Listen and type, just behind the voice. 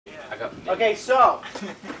I got Okay, so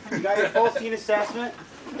you got your full scene assessment.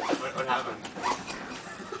 What happened?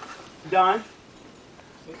 Done.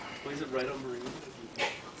 Why is it right on Marine?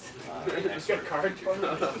 Just got a card. All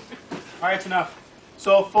right, it's enough.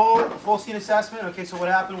 So full scene assessment. Okay, so what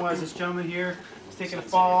happened was this gentleman here was taking a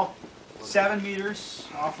fall 7 meters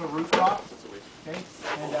off a rooftop. Okay,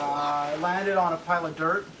 and landed on a pile of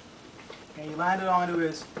dirt. Okay, he landed onto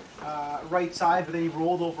his right side, but then he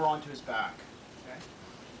rolled over onto his back. Okay,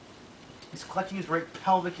 he's clutching his right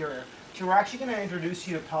pelvic area. So we're actually going to introduce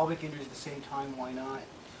you to pelvic injuries at the same time. Why not?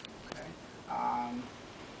 Okay.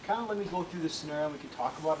 Kind of let me go through the scenario and we can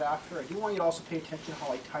talk about it after. I do want you to also pay attention to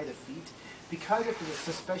how I tie the feet. Because if it's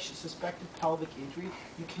a suspected pelvic injury,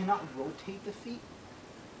 you cannot rotate the feet.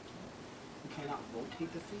 You cannot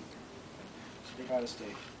rotate the feet. So they gotta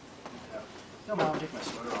stay. No, Mom, take my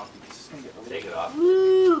sweater off because it's gonna get really Take it off.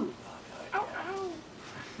 Woo! Ow, ow.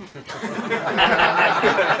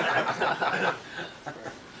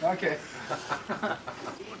 Okay.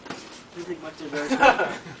 Didn't think much of theirs.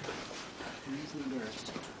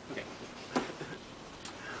 Okay.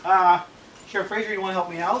 Sheriff Fraser, you want to help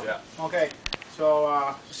me out? Yeah. Okay.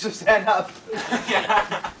 So, just stand up.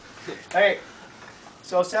 Hey.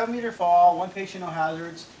 So 7 meter fall, 1 patient, no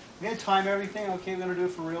hazards. We're gonna time everything. Okay, we're gonna do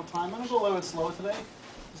it for real time. I'm gonna go a little bit slow today,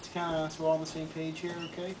 just to kind of so we're all on the same page here.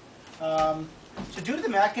 Okay. So due to the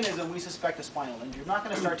mechanism, we suspect a spinal injury. I'm not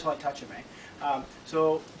going to start till I touch him, eh?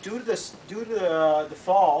 So due to the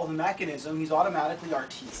fall, the mechanism, he's automatically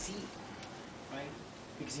RTC, right?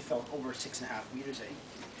 Because he fell over 6.5 meters, eh?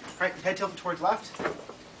 All right, head tilted towards left.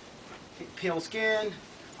 Pale skin,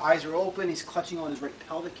 eyes are open. He's clutching on his right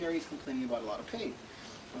pelvic area. He's complaining about a lot of pain.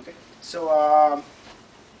 Okay, so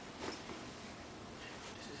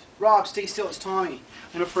Rob, stay still. It's Tommy.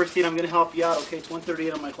 I know first aid. I'm going to help you out. Okay, it's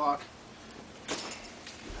 1:38 on my clock.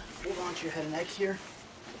 Hold on to your head and neck here.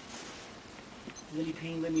 Any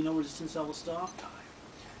pain, let me know. Resistance level stop.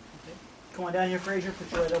 Okay. Come on down here, Fraser.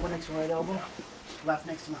 Put your right elbow next to my right elbow. Left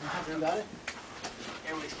next to my left. Got it?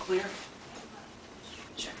 Airway's clear.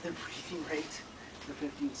 Check the breathing rate for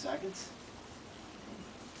 15 seconds.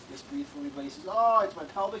 Just breathe for me, buddy. He says, oh, it's my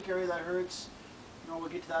pelvic area that hurts. No, we'll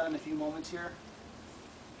get to that in a few moments here.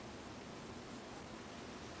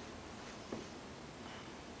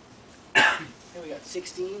 Here we got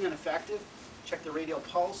 16 and effective. Check the radial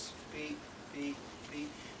pulse. Beat, beat, beat.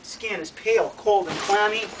 Skin is pale, cold, and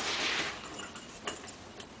clammy.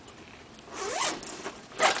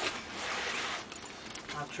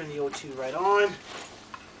 I'll turn the O2 right on.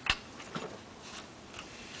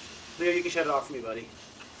 Leo, you can shut it off for me, buddy.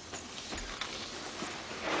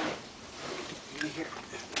 Here.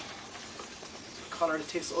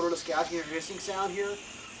 Color-to-taste, odorless gas, here, hissing sound here.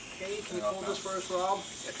 Okay, can you hold this for us, Rob?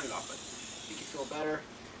 Yeah, turn it off, but make you feel better.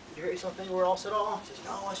 Did you hear yourself think we're all set off? He says,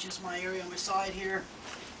 no, it's just my area on my side here.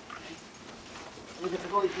 Okay. Any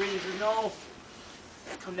difficulty breathing? He says, no.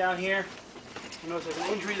 Come down here. You notice there's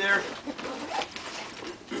an injury there.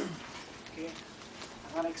 Okay.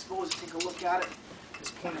 I'm going to expose it, take a look at it.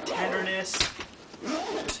 There's point of tenderness.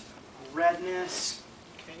 There's redness.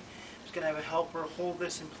 Okay. I'm just going to have a helper hold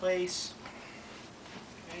this in place.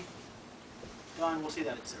 Okay. Don, we'll see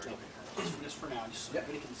that it's there. Just for now, just so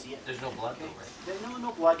everybody can see it. There's no blood, Okay. though, right?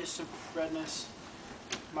 No blood, just some redness,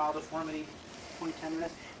 mild deformity, point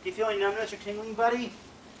tenderness. Do you feel any numbness or tingling, buddy?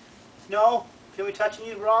 No? Feel me touching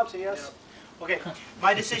you, Rob? Say yes? Yep. Okay.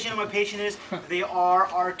 My decision on my patient is they are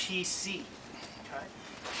RTC. Okay.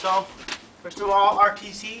 So, first of all,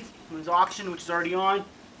 RTC means oxygen, which is already on.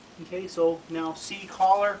 Okay, so now C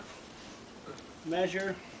collar,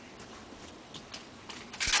 measure.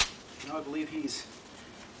 Now I believe he's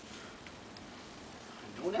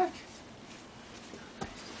no neck.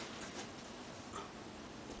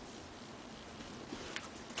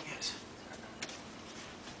 Yes.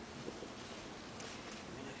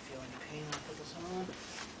 Let me feel any pain when I put this on.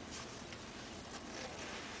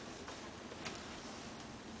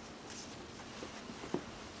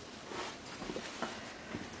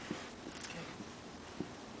 Okay.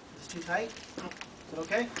 Is this too tight? Is it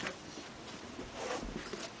okay?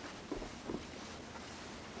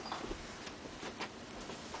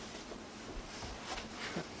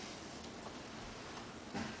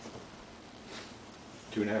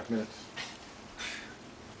 2.5 minutes.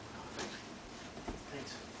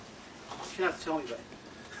 Thanks. You shouldn't have to tell me, but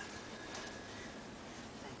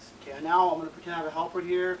thanks. Okay, now I'm going to pretend I have a helper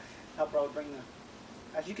here. Helper, I'll bring the.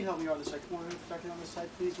 Actually, you can help me on this side. Come on, start on this side,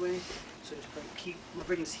 please, Wayne. So just we're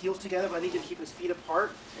bringing his heels together, but I need you to keep his feet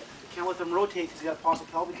apart. You can't let them rotate because he's got a possible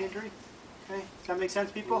pelvic injury. Okay, does that make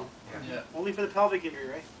sense, people? Yeah. Only for the pelvic injury,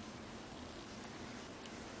 right?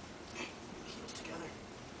 Heels together.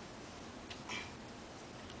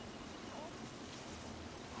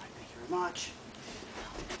 notch.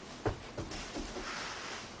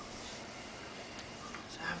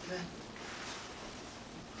 7.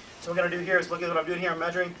 So what we're going to do here is look at what I'm doing here. I'm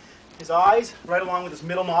measuring his eyes right along with this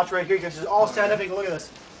middle notch right here. You guys just all stand up and take a look at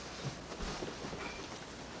this.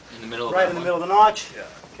 In the middle of Right that in the one? middle of the notch. Yeah.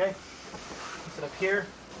 Okay. Sit up here.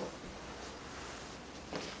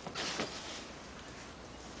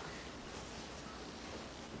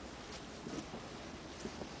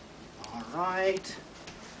 All right.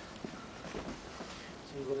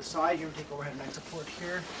 So you go to the side here and take overhead neck support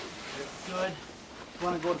here. Good. You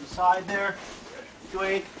want to go to the side there.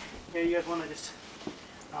 Good. Yeah, you guys want to just,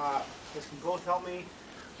 this can both help me.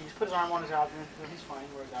 You just put his arm on his abdomen. No, he's fine.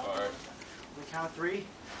 Where his abdomen. All right. On the count of 3,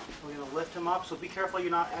 we're going to lift him up. So be careful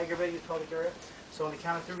you're not aggravating his pelvic area. So on the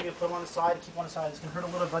count of 3, we're going to put him on the side. Keep him on the side. It's going to hurt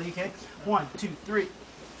a little, buddy. Okay. 1, 2, 3. Okay,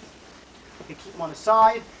 keep him on the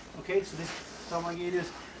side. Okay. So this, so what I'm going to do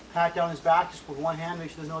is pat down his back just with one hand. Make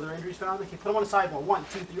sure there's no other injuries found. Okay. Put him on the side more. 1,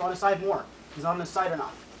 2, 3. On the side more. He's on the side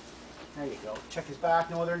enough. There you go. Check his back.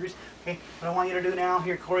 No other injuries. Okay. What I want you to do now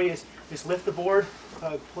here, Corey, is just lift the board.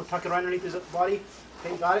 Tuck it right underneath his body.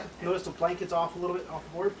 Okay, got it? Notice the blanket's off a little bit off the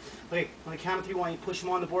board. Okay, on the count of 3, I want you to push them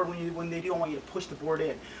on the board. When they do, I want you to push the board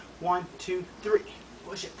in. 1, 2, 3.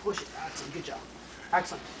 Push it, push it. Excellent, good job.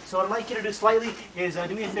 Excellent. So what I'd like you to do slightly is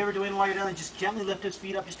do me a favor, Dwayne, while you're done, and just gently lift his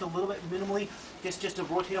feet up just a little bit, minimally, just to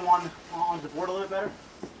rotate him on the board a little bit better.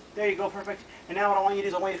 There you go, perfect. And now what I want you to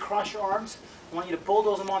do is I want you to cross your arms. I want you to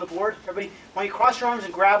bulldoze them on the board. Everybody, I want you to cross your arms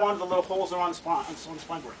and grab onto the little holes that are on the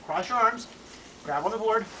spine board. Cross your arms. Grab on the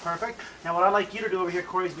board, perfect. Now what I'd like you to do over here,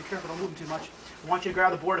 Corey, is be careful, don't move him too much. I want you to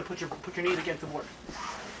grab the board and put your knees against the board.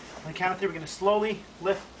 On the count of 3, we're going to slowly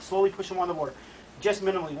lift, slowly push him on the board. Just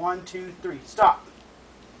minimally. 1, 2, 3. Stop.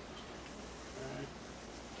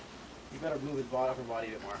 You better move his upper body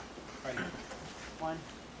a bit more. Right here. 1,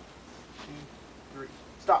 2, 3.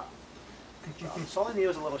 Stop. Slowly knee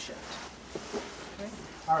was a little shift. Okay.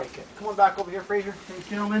 All right, good. Come on back over here, Fraser. Thanks,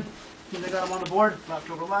 gentlemen. I got him on the board. Left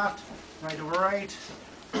over left. Right over right.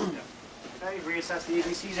 Okay, reassess the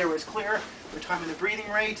ABCs. Everybody's clear. We're timing the breathing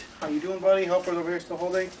rate. How you doing, buddy? Helper's over here still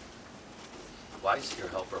holding. Why is your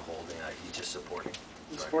helper holding? He's just supporting.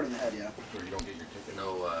 He's supporting the head, yeah. Or you don't get your ticket.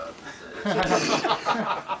 No,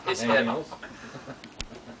 his hip.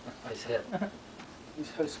 His hip.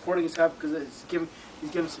 He's supporting his hip because he's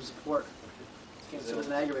giving some support. So it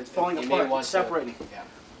doesn't aggravate. It's falling apart. It's separating. Yeah.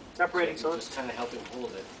 Separating. So just kind of help him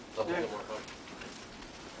hold it. Okay. Yeah. It'll work out.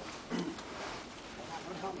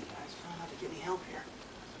 Don't help me, guys. I don't have to get any help here.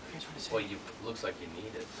 You guys want to say? Well, looks like you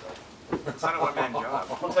need it. So. It's not a one-man job.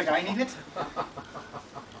 Looks like I need it. I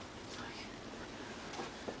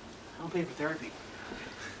don't pay for therapy.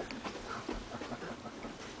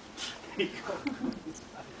 There you go.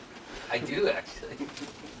 I do actually.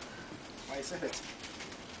 Why I said it.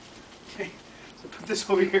 Okay, so put this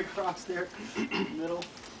over here across there, middle.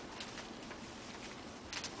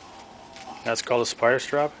 That's called a spider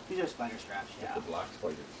strap? These are spider straps, yeah. The black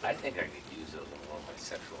spider. I think I could use those in all my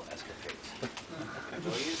sexual escapades.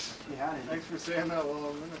 Please. You had it. Thanks for saying that while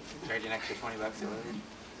I'm in it. Charge an extra $20 a load.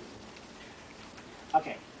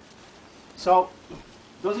 Okay. So,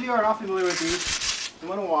 those of you who are not familiar with these, you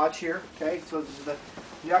want to watch here, okay? So this is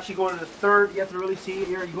you actually go to the third, you have to really see it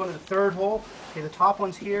here, you go to the third hole. Okay, the top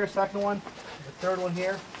one's here, second one, the third one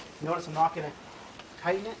here. Notice I'm not going to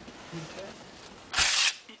tighten it.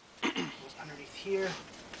 Okay. Goes underneath here.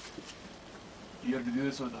 You have to do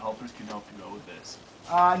this so the helpers can help you out with this.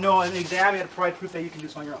 No, in the exam you have to provide proof that you can do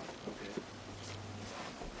this on your own. Okay.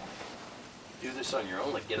 Do this on your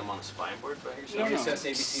own, like get them on a spine board by So yourself. No. reassess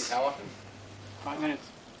ABCs how often? 5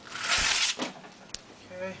 minutes.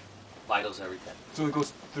 Okay. Vitals every time. So it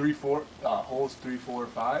goes 3, 4, holes 3, 4,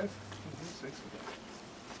 5, 6.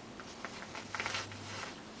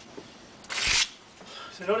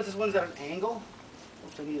 So notice this one's at an angle.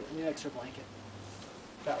 Oops, I need an extra blanket.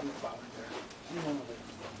 That one, the flat one there. Anyone with it.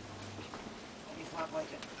 Any flat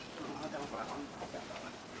blanket. No, not that one, flat one. That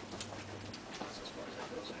one. That's as far as that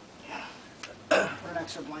goes. Yeah. Put an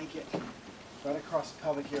extra blanket right across the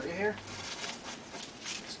pelvic area here.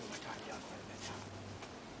 Slow my time down quite a bit now.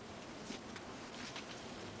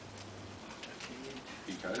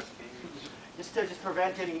 You got it? Just to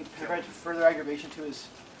prevent further aggravation to his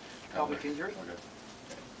pelvic injury. Okay.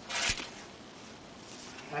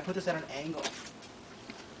 And I put this at an angle. Does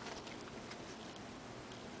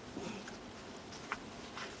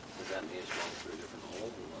that mean it's going through a different hole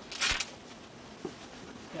or what?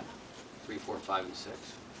 Yeah. 3, 4, 5, and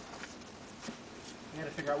 6. You got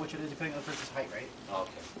to figure out which it is depending on the person's height, right?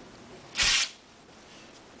 Okay.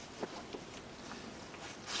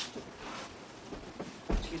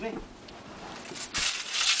 Excuse me.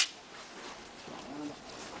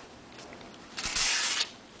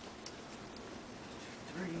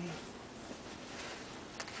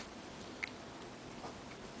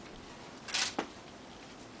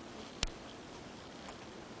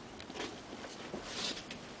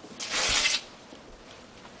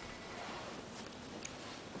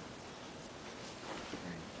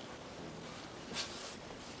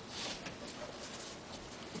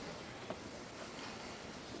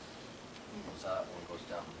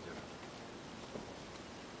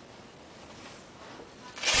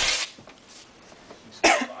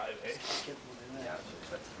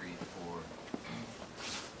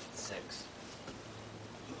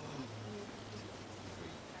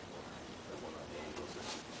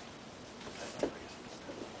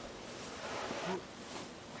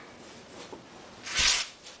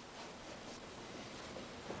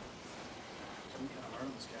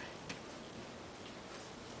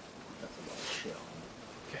 chill.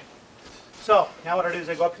 So, now what I do is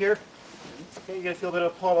I go up here. Okay, you gotta feel a bit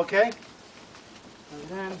of a pull, okay? And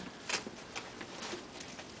then,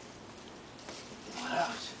 pull it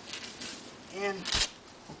out. In.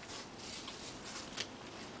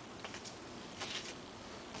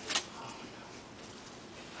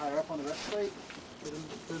 Higher up on the rest plate.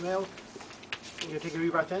 For the male. You're gonna take a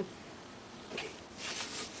deep breath in. Okay.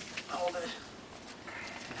 Hold it.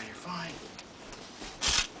 Now you're fine.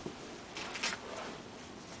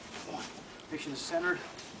 Make sure it's centered.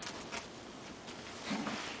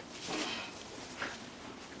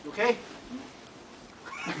 You okay?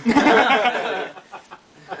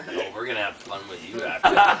 Oh, we're gonna have fun with you after.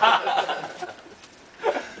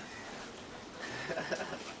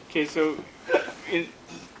 Okay, so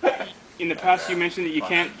in the past you mentioned that you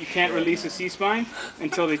can't release a C-spine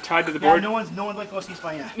until they tied to the Yeah, board. no one's let go of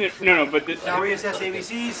C-spine yet. No, but Now reassess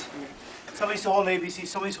ABCs. Somebody's still holding ABC.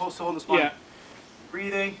 Somebody's still holding the spine. yeah.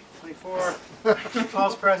 Breathing. 24.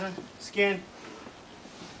 Pulse present. Skin.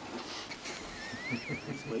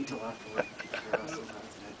 Wait till afterward.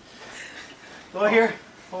 Go here.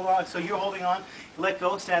 Hold on. So you're holding on. Let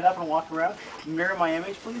go. Stand up and walk around. Mirror my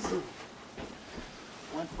image, please.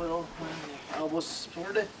 1 foot over. Elbows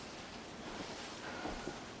supported.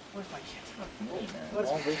 Where's my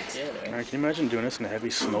kid? Man, can you imagine doing this in a heavy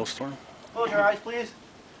snowstorm? Close your eyes, please.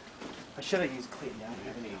 I should have used Clayton down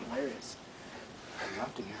here. That'd be hilarious. I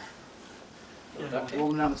love to hear.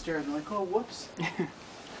 Rolling down the stairs and like, oh, whoops.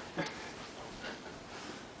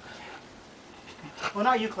 Well,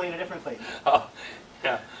 not you, Clayton, a different Clayton. Oh,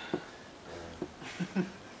 yeah.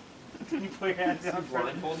 You put your hands down.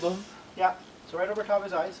 Blindfold them? Yeah. So right over top of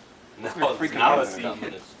his eyes. No, freaking now out. it's coming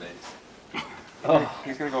in his face. Oh,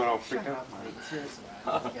 he's gonna go no Shut freak out. up, Clayton. Seriously,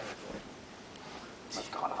 man. Get it, boy. That's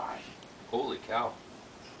God eye. Holy cow.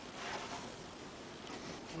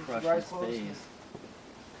 Keep Crush your eyes his closed. face.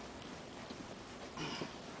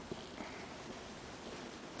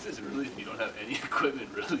 This is really, you don't have any equipment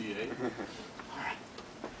really, eh?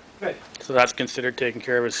 Good. So that's considered taking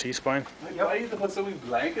care of his C-spine? Why do you have to put so many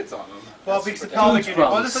blankets on them? Well, because the pelvic injury.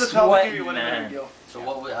 probably Wasn't for the pelvic sweating, injury, wouldn't have been a man. big deal. So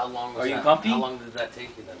what? How long was Are you that? comfy? How long did that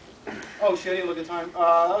take you then? Oh, shit, I didn't look at time.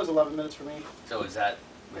 That was 11 minutes for me. So is that?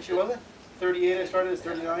 Actually, was it? 38, I started, it's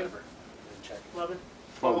 39. 11?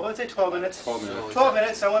 Well, let's say 12 minutes. 12 minutes. So 12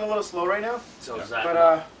 minutes, I went a little slow right now. So is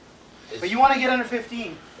that? But you want to get under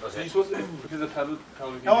 15. So you're supposed to, because of pelvic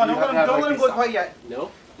No, don't let him go quite yet.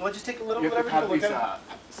 No? Well, just take a little, You have whatever to you have look these at.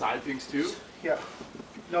 side things too? Yeah.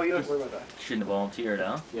 No, you don't worry about that. Shouldn't have volunteered,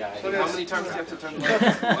 huh? Yeah. So How there's- many times do you have to turn the Once?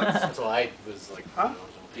 legs once? That's what I was like. Huh?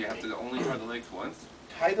 Do you have to only turn the legs once?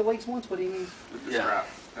 Tie the legs once? What do you mean? With the Yeah. strap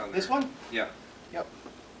down there? This one? Yeah. Yep.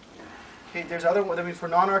 Okay, there's other one. I mean, for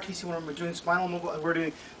non-RTC, when we're doing spinal movement, we're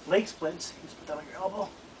doing leg splints. You just put that on your elbow.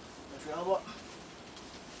 Lift your elbow up.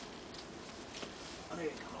 Oh, there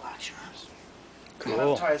you go. Relax your arms.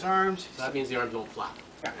 Cool. Tie his arms. So that means the arms don't flap.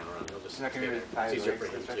 Yeah. They'll just Not gonna stay there. tie It's the easier legs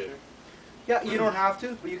for him like too. that. Yeah, you don't have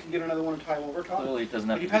to, but you can get another one and tie him over top. Clearly it doesn't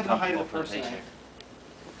have It to be depends on the height of comfortable the for the person. patient.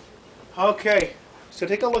 Okay, so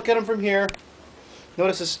take a look at him from here.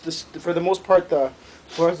 Notice this for the most part, the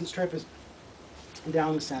fluorescent strip is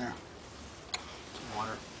down the center.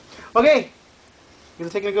 Water. Okay, you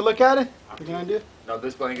taking a good look at it? What you gonna do? Now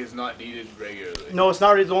this blanket is not needed regularly. No, it's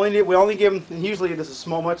not. It's only we only give him. And usually this is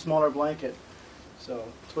much smaller blanket. So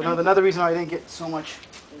another reason I didn't get so much.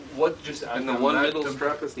 What just And the one middle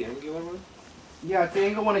strap is the angular one? Yeah, if the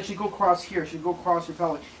angle one, it should go across here. It should go across your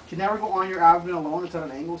pelvic. It should never go on your abdomen alone. It's at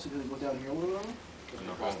an angle, so it goes down here a little bit.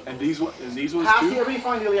 And these ones Half the too? everybody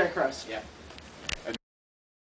find the iliac crest. Yeah.